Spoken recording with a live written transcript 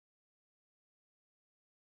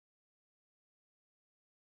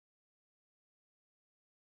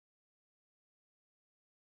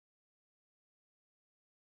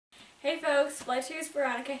Hey folks,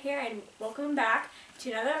 BloodTearsVeronica here, and welcome back to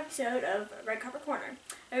another episode of Red Carpet Corner.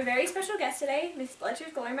 I have a very special guest today, Miss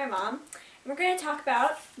BloodTears Glory, my mom, and we're going to talk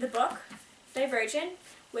about the book, Divergent,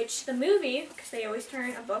 which the movie, because they always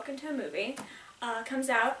turn a book into a movie, comes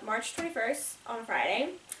out March 21st on a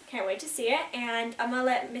Friday. Can't wait to see it, and I'm going to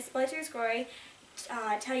let Miss BloodTears Glory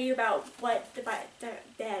tell you about what the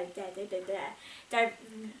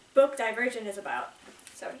book Divergent is about.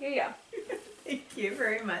 So here you go. Thank you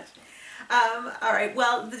very much. All right,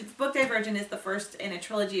 well, the book Divergent is the first in a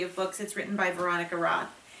trilogy of books. It's written by Veronica Roth.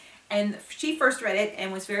 And she first read it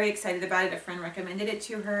and was very excited about it. A friend recommended it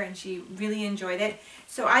to her and she really enjoyed it.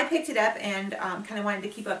 So I picked it up and kind of wanted to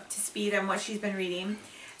keep up to speed on what she's been reading.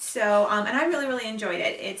 So, and I really enjoyed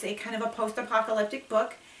it. It's a kind of a post-apocalyptic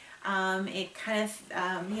book. It kind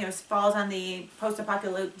of, falls on the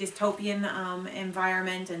post-apocalyptic dystopian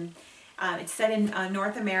environment, and it's set in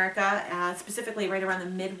North America, specifically right around the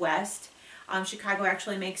Midwest. Chicago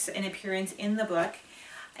actually makes an appearance in the book.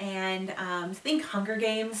 And think Hunger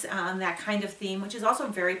Games, that kind of theme, which is also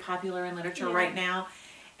very popular in literature right now.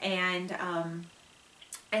 And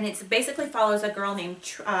it basically follows a girl named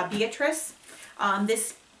Beatrice.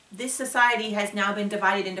 This society has now been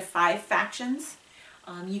divided into 5 factions.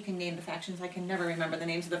 You can name the factions. I can never remember the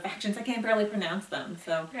names of the factions. I can barely pronounce them.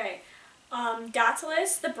 So. Okay.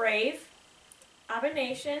 Dauntless, the brave.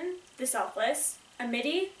 Abomination, the selfless.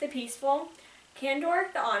 Amity, the peaceful. Candor,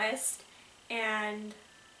 the honest. And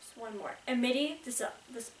just one more. Amity, the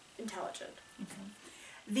intelligent. Okay.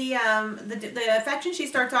 The faction she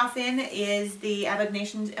starts off in is the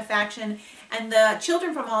Abomination faction, and the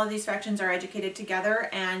children from all of these factions are educated together,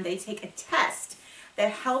 and they take a test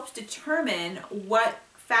that helps determine what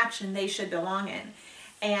faction they should belong in.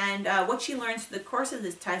 And what she learns through the course of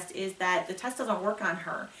this test is that the test doesn't work on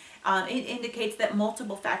her. It indicates that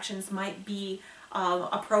multiple factions might be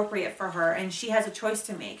appropriate for her, and she has a choice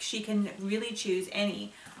to make. She can really choose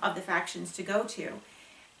any of the factions to go to.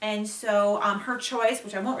 And so her choice,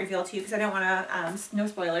 which I won't reveal to you because I don't want to, no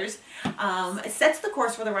spoilers, sets the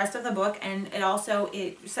course for the rest of the book, and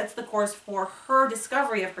it sets the course for her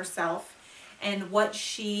discovery of herself and what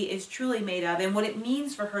she is truly made of, and what it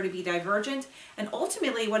means for her to be divergent, and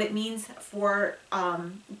ultimately what it means for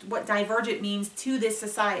what divergent means to this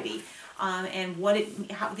society, and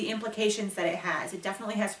how the implications that it has. It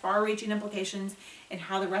definitely has far-reaching implications in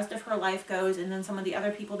how the rest of her life goes, and then some of the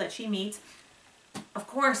other people that she meets. Of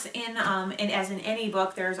course, and as in any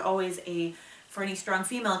book, there's always for any strong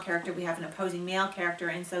female character, we have an opposing male character,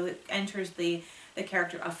 and so it enters the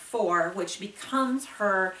character of 4, which becomes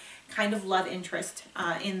her kind of love interest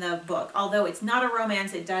in the book. Although it's not a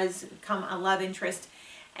romance, it does come a love interest,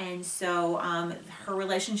 and so her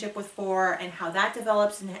relationship with 4 and how that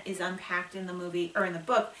develops and is unpacked in the movie or in the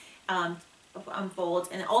book unfolds,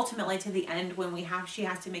 and ultimately to the end when she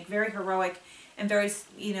has to make very heroic and very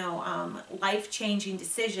life-changing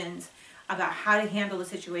decisions about how to handle the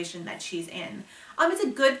situation that she's in. It's a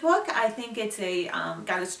good book. I think it's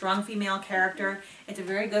got a strong female character. It's a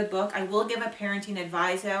very good book. I will give a parenting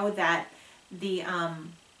adviso that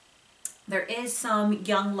there is some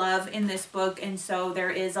young love in this book, and so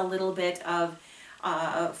there is a little bit of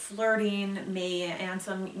flirting, and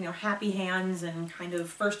some happy hands and kind of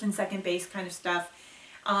first and second base kind of stuff.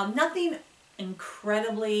 Nothing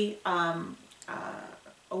incredibly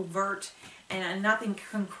overt, and nothing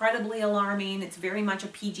incredibly alarming. It's very much a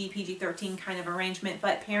PG-13 kind of arrangement,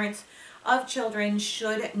 but parents of children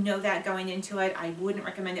should know that going into it. I wouldn't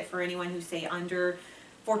recommend it for anyone who's, say, under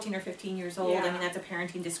 14 or 15 years old. Yeah. I mean, that's a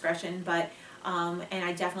parenting discretion, but and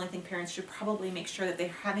I definitely think parents should probably make sure that they're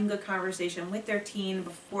having good conversation with their teen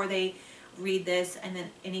before they read this, and then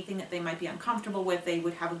anything that they might be uncomfortable with, they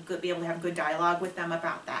would be able to have good dialogue with them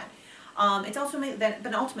about that. It's also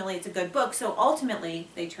but ultimately it's a good book, so ultimately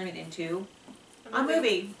they turn it into a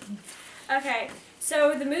movie. Okay,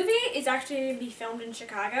 so the movie is actually going to be filmed in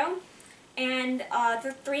Chicago, and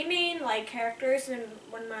the 3 main characters, and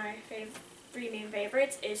one of my 3 main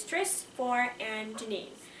favorites is Tris, 4, and Janine.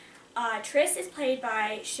 Tris is played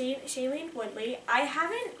by Shailene Woodley. I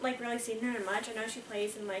haven't really seen her in much. I know she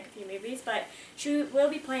plays in a few movies, but she will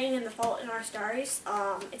be playing in The Fault in Our Stars.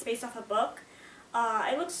 It's based off a book.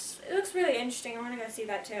 It looks really interesting. I want to go see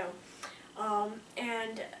that too.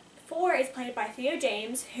 And 4 is played by Theo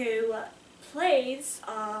James, who plays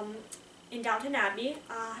in Downton Abbey.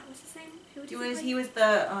 What's his name? He was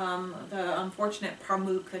the unfortunate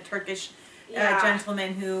Pamuk, the Turkish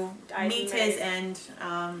gentleman who meets his end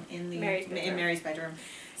in Mary's bedroom.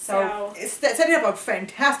 So it's setting up a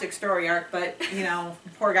fantastic story arc, but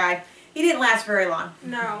poor guy, he didn't last very long.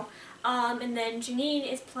 No. And then Janine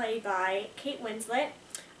is played by Kate Winslet.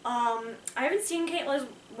 I haven't seen Kate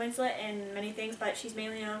Winslet in many things, but she's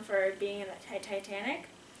mainly known for being in the Titanic.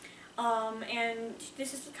 And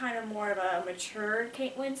this is kind of more of a mature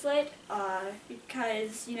Kate Winslet,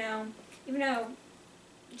 because, you know, even though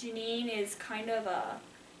Janine is kind of a,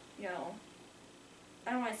 you know,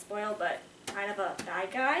 I don't want to spoil, but kind of a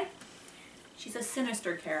bad guy. She's a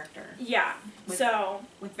sinister character. Yeah.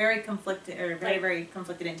 With very conflicted, or very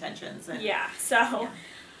conflicted intentions. And, yeah.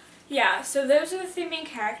 So those are the three main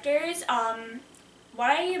characters. What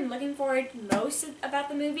I am looking forward most about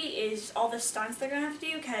the movie is all the stunts they're gonna have to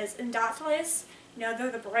do, because in Dauntless, you know, they're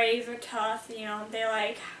the brave, they're tough, you know, they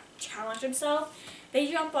like challenge themselves. They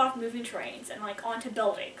jump off moving trains and like onto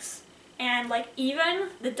buildings. And like even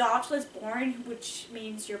the Dauntless born, which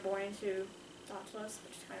means you're born into Dauntless,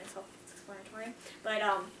 which is kind of self-explanatory, but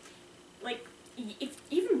like if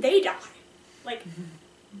even they die, like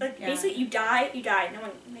basically you die, no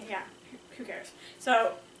one, who cares?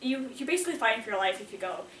 So you're basically fighting for your life if you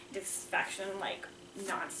go into this faction like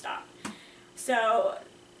non-stop. So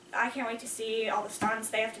I can't wait to see all the stunts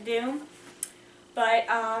they have to do. But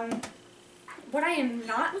what I am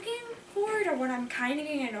not looking forward, or what I'm kind of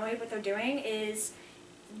getting annoyed what they're doing, is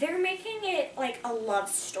they're making it like a love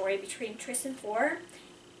story between Triss and Four.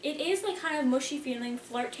 It is like kind of mushy feeling,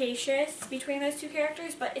 flirtatious between those two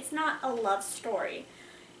characters, but it's not a love story.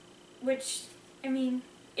 Which, I mean,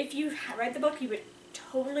 if you read the book, you would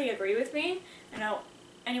totally agree with me. I know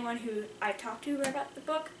anyone who I've talked to about the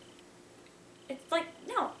book, it's like,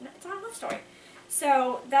 no, it's not a love story.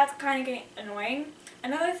 So that's kind of getting annoying.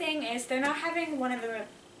 Another thing is they're not having one of the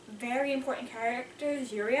very important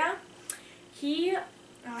characters, Uriah.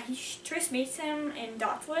 Triss meets him in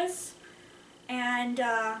Dauntless, and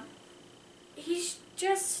he's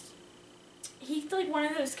like one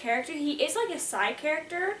of those characters. He is like a side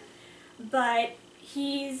character, but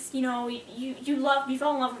he's, you know, you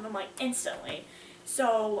fall in love with him like instantly.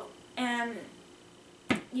 So, and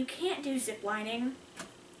you can't do ziplining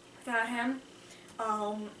without him.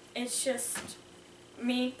 It's just,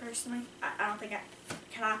 me personally, I don't think it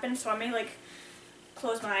can happen, so I may like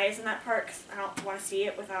close my eyes in that part because I don't want to see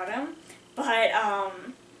it without him. But,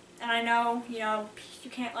 and I know, you know,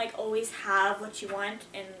 you can't like always have what you want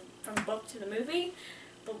from the book to the movie,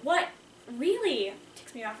 but what really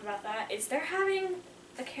ticks me off about that is they're having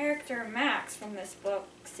the character Max from this book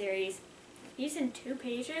series. He's in 2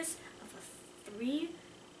 pages of a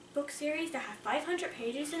 3-book series that have 500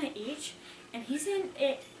 pages in it each, and he's in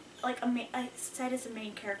it like said as the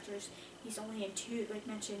main characters. He's only in 2, like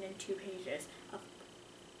mentioned in 2 pages of.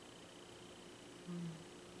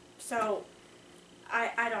 So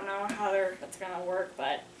I don't know how that's gonna work,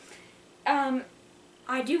 but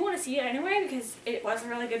I do want to see it anyway because it was a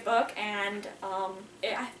really good book, and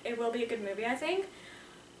it will be a good movie, I think.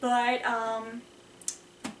 But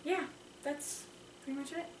yeah, that's pretty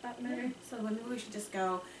much it. That movie. Yeah. So maybe we should just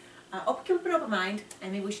go keep an open mind,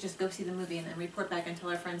 and maybe we should just go see the movie and then report back and tell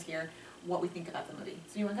our friends here what we think about the movie.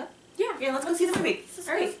 So you want to go? Yeah. Yeah, let's go see the movie.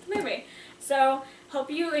 All right, the movie. So hope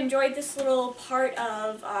you enjoyed this little part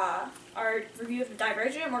of our review of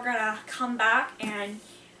Divergent. We're gonna come back and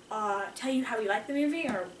tell you how we liked the movie,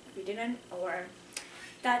 or if we didn't, or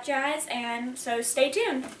that jazz. And so stay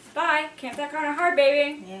tuned. Bye. Camp that corner hard,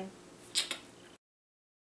 baby. Yeah.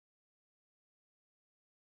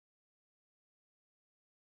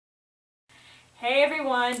 Hey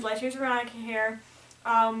everyone, BloodTearsVeronica here.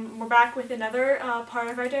 We're back with another part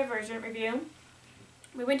of our Divergent review.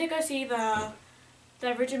 We went to go see the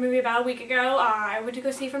Divergent movie about a week ago. I went to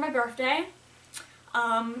go see it for my birthday.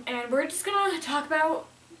 And we're just gonna talk about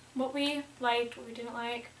what we liked, what we didn't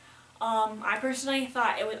like. I personally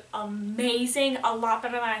thought it was amazing, a lot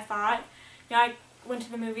better than I thought. You know, I went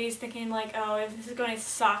to the movies thinking like, oh, if this is going to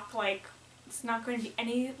suck, like, it's not going to be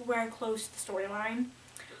anywhere close to the storyline.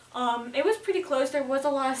 It was pretty close. There was a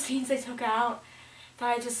lot of scenes they took out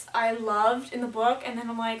that I loved in the book, and then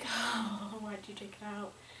I'm like, oh, why did you take it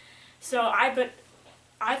out? So but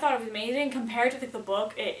I thought it was amazing compared to the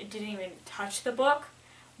book. It didn't even touch the book,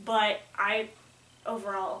 but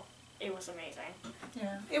overall, it was amazing.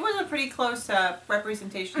 Yeah, it was a pretty close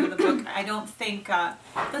representation of the book. I don't think the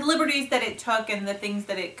liberties that it took and the things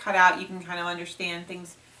that it cut out, you can kind of understand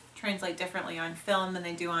things translate differently on film than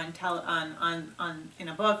they do on in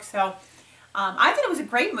a book. So I thought it was a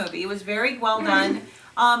great movie. It was very well done.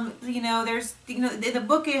 You know, the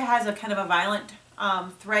book, it has a kind of a violent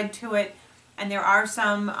thread to it, and there are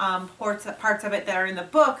some parts of it that are in the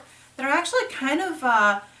book that are actually kind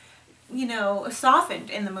of you know, softened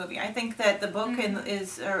in the movie. I think that the book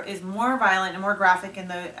is more violent and more graphic in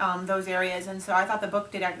the those areas, and so I thought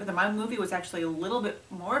the movie was actually a little bit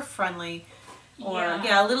more friendly or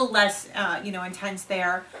yeah, a little less, you know, intense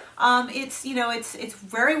there. It's, you know, it's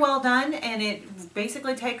very well done, and it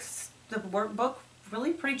basically takes the workbook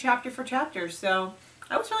really pretty chapter for chapter. So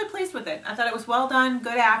I was really pleased with it. I thought it was well done,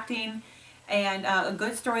 good acting, and a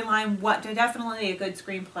good storyline. Definitely a good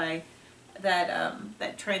screenplay.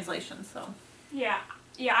 That translation. So yeah,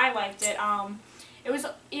 I liked it. It was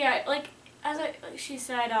like she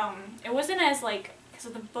said, it wasn't as like,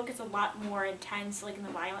 because the book is a lot more intense, like in the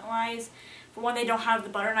violent wise. For one, they don't have the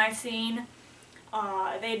butter knife scene.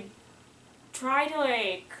 They try to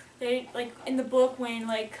like in the book when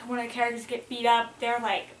the characters get beat up, they're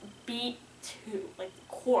like beat to like the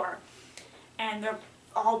core, and they're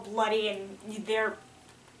all bloody and they're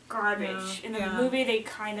garbage. In the movie, they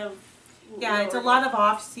kind of it's a lot of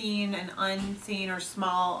off-scene and unseen or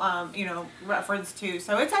small, you know, reference to.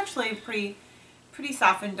 So it's actually pretty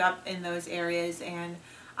softened up in those areas, and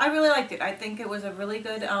I really liked it. I think it was a really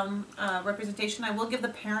good representation. I will give the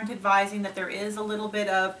parent advising that there is a little bit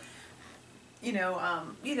of, you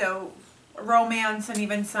know, romance and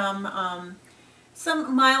even some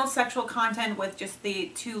mild sexual content with just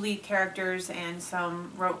the two lead characters, and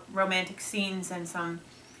some romantic scenes, and some,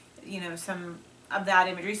 you know, some of that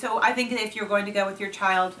imagery. So I think that if you're going to go with your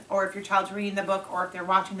child, or if your child's reading the book, or if they're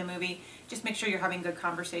watching the movie, just make sure you're having good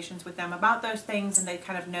conversations with them about those things, and they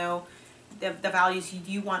kind of know the values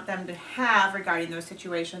you want them to have regarding those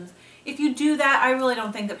situations. If you do that, I really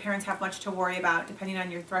don't think that parents have much to worry about, depending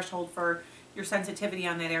on your threshold for your sensitivity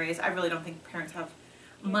on that area. I really don't think parents have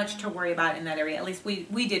much to worry about in that area. At least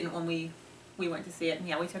we didn't when we went to see it. And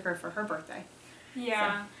yeah, we took her for her birthday.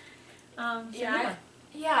 Yeah. So,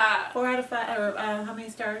 yeah. 4 out of 5, or how many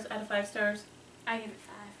stars out of 5 stars? I give it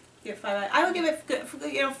 5. Yeah, 5. I would give it,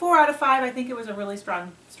 you know, 4 out of 5. I think it was a really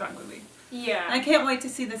strong movie. Yeah. And I can't wait to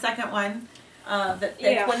see the second one.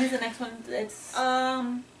 When is the next one? It's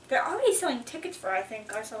they're already selling tickets for. I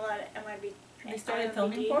think I saw that at MIB. They started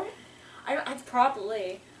filming for it. I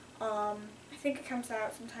probably. I think it comes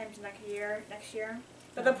out sometimes next year.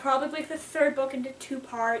 But they'll probably make the third book into 2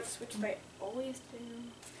 parts, which they always do.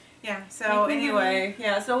 Yeah, so anyway,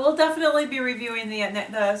 so we'll definitely be reviewing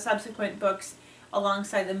the subsequent books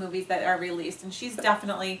alongside the movies that are released. And she's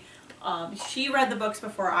definitely, she read the books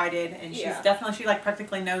before I did, and she's definitely, she like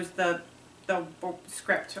practically knows the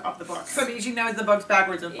script of the books. I mean, she knows the books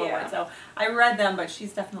backwards and forwards. So I read them, but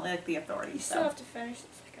she's definitely like the authority. You still have to finish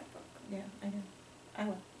the second book. Yeah, I know. I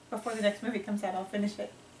will. Before the next movie comes out, I'll finish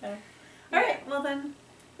it. So. All right, well then.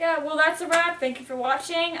 Yeah, well that's a wrap. Thank you for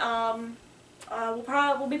watching.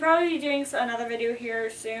 We'll be probably doing another video here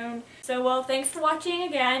soon. So, well, thanks for watching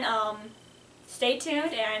again. Stay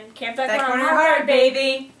tuned and camp that corner hard,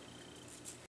 baby.